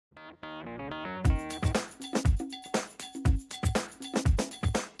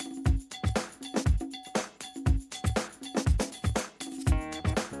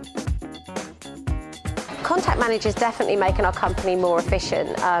Contact Manager is definitely making our company more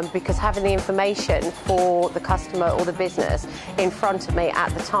efficient because having the information for the customer or the business in front of me at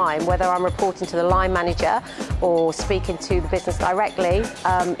the time, whether I'm reporting to the line manager or speaking to the business directly,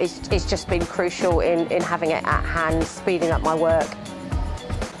 it's just been crucial in having it at hand, speeding up my work.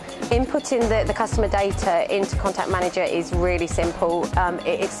 Inputting the customer data into Contact Manager is really simple.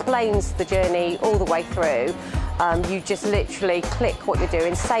 It explains the journey all the way through. You just literally click what you're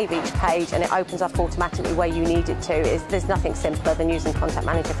doing, save each page, and it opens up automatically where you need it to. There's nothing simpler than using Contact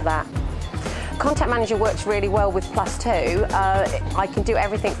Manager for that. Contact Manager works really well with +2. I can do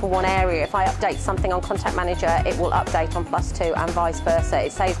everything from one area. If I update something on Contact Manager, it will update on +2 and vice versa.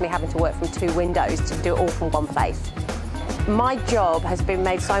 It saves me having to work from 2 windows to do it all from one place. My job has been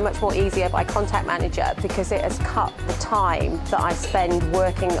made so much more easier by Contact Manager because it has cut the time that I spend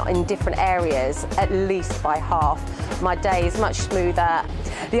working in different areas at least by half. My day is much smoother.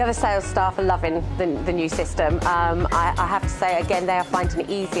 The other sales staff are loving the new system. I have to say again, they are finding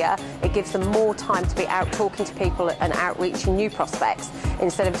it easier. It gives them more time to be out talking to people and outreaching new prospects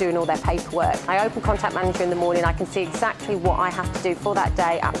instead of doing all their paperwork. I open Contact Manager in the morning, I can see exactly what I have to do for that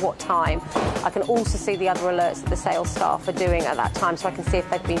day at what time. I can also see the other alerts that the sales staff are doing at that time, so I can see if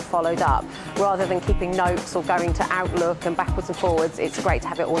they've been followed up. Rather than keeping notes or going to Outlook and backwards and forwards, it's great to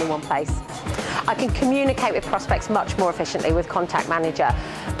have it all in one place. I can communicate with prospects much more efficiently with Contact Manager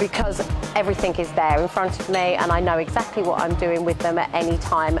because everything is there in front of me and I know exactly what I'm doing with them at any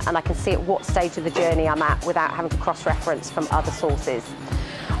time, and I can see at what stage of the journey I'm at without having to cross-reference from other sources.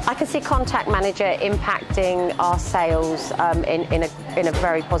 I can see Contact Manager impacting our sales in a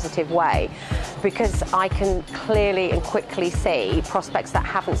very positive way because I can clearly and quickly see prospects that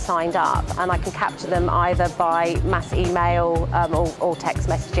haven't signed up, and I can capture them either by mass email or text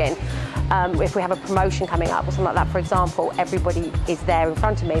messaging. If we have a promotion coming up or something like that, for example, everybody is there in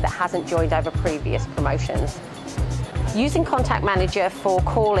front of me that hasn't joined over previous promotions. Using Contact Manager for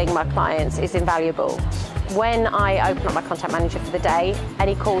calling my clients is invaluable. When I open up my Contact Manager for the day,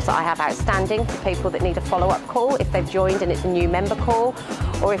 any calls that I have outstanding for people that need a follow-up call, if they've joined and it's a new member call,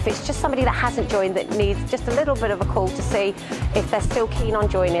 or if it's just somebody that hasn't joined that needs just a little bit of a call to see if they're still keen on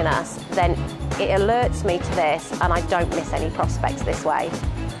joining us, then it alerts me to this and I don't miss any prospects this way.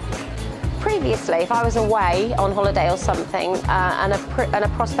 Previously, if I was away on holiday or something and a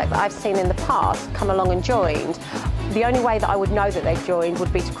prospect that I've seen in the past come along and joined, the only way that I would know that they've joined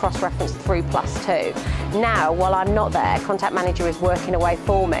would be to cross-reference through +2. Now, while I'm not there, Contact Manager is working away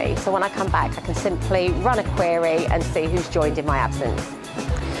for me, so when I come back I can simply run a query and see who's joined in my absence.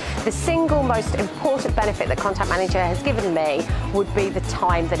 The single most important benefit that Contact Manager has given me would be the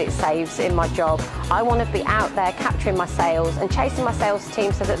time that it saves in my job. I want to be out there capturing my sales and chasing my sales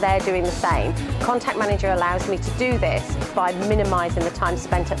team so that they're doing the same. Contact Manager allows me to do this by minimising the time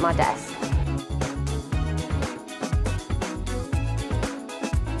spent at my desk.